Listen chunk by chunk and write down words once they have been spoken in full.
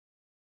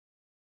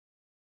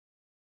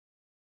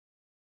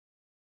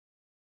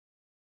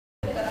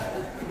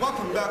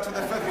you back to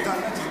the fifth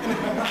dimension.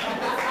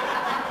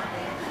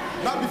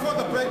 Now, before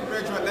the break,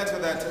 read you a letter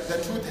that the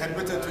truth had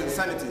written to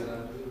insanity.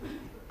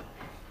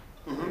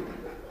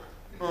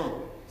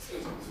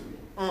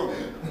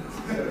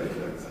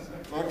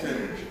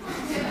 Okay.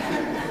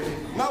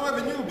 Now, with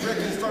the new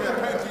breaking story,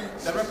 apparently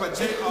the rapper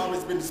JR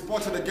has been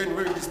spotted again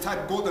wearing this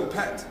tight golden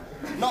pant.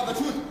 Now, the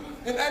truth,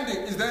 in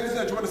ending, is there anything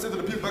that you want to say to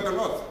the people back on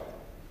North?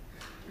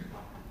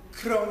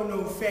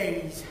 Chrono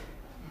fairies,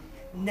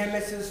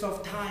 nemesis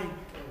of time,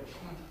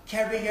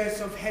 carriers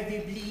of heavy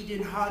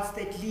bleeding hearts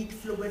that leak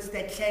fluids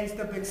that cleansed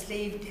up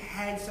enslaved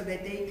hands so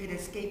that they could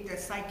escape their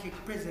psychic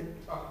prison.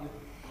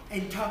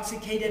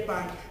 Intoxicated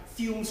by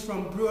fumes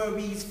from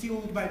breweries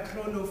fueled by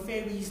chrono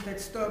fairies that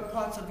stir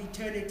parts of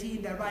eternity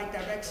in the right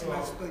direction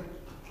I stood.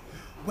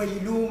 Where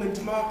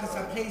illumined markers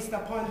are placed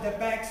upon the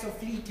backs of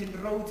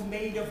fleeting roads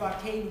made of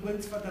arcane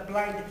winds for the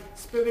blind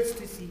spirits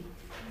to see,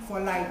 for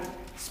light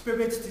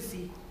spirits to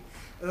see.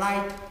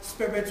 Light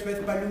spirits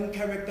with balloon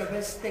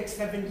characteristics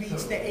having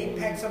reached the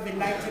apex of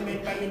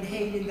enlightenment by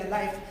inhaling the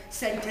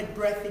life-scented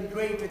breath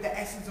engraved with the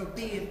essence of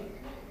being.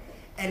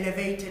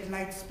 Elevated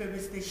light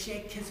spirits that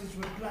share kisses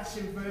with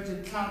blushing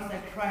virgin clouds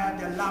that cry out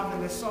their love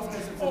and the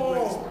softness of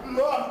embrace.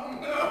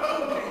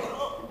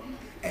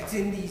 It's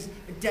in these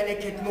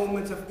delicate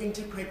moments of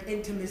intricate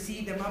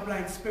intimacy that my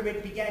blind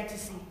spirit began to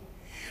see.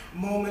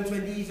 Moments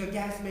when these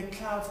orgasmic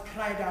clouds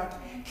cried out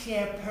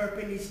clear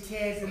purplish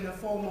tears in the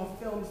form of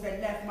films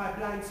that left my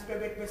blind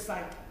spirit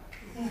beside.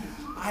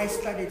 I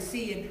started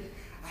seeing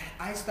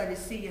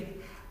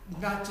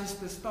not just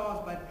the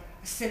stars, but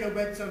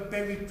silhouettes of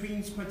buried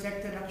dreams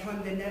projected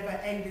upon the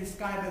never-ending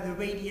sky by the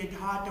radiant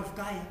heart of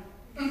Gaia.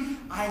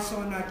 I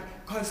saw not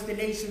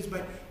constellations,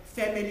 but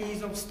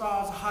families of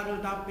stars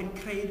huddled up in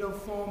cradle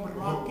form,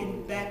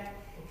 rocking back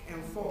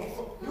and forth,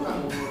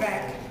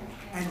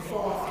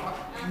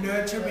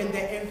 nurturing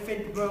the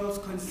infant worlds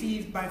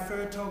conceived by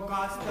fertile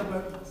gods that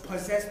were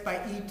possessed by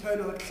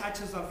eternal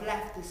clutches of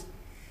laughters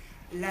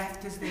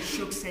that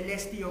shook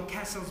celestial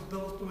castles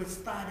built with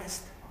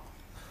stardust.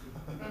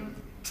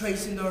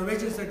 Tracing the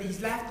origins of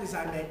these laughters,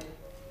 I met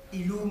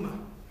Illuma,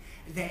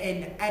 the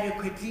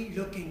inadequately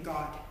looking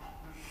god.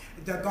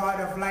 The god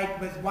of light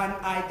with one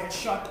eye that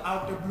shot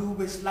out the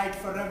bluish light,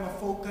 forever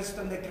focused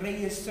on the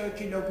grayish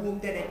circular womb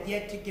that had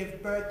yet to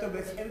give birth to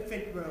its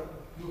infant world.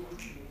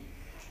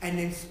 And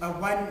it's a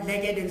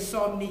one-legged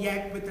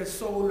insomniac with a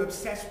soul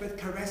obsessed with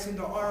caressing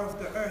the aura of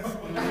the earth,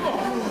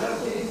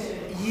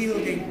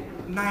 yielding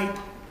night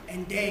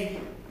and day,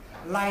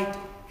 light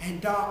and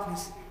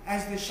darkness,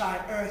 as the shy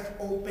earth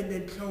opened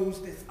and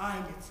closed its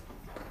eyelids.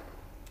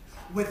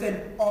 With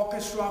an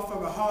orchestra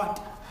for a heart,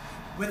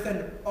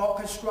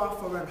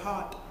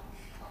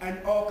 an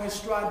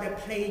orchestra that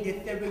played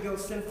ethereal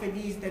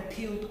symphonies that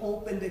peeled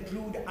open the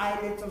glued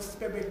eyelids of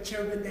spirit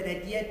children that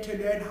had yet to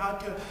learn how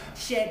to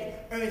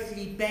shed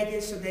earthly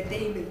baggage so that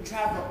they may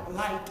travel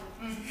light.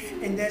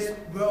 In this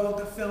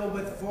world filled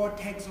with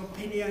vortex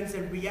opinions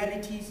and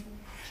realities,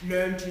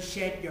 learn to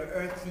shed your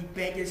earthly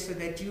baggage so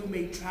that you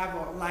may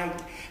travel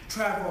light,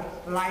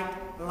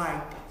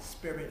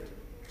 spirit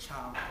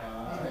child.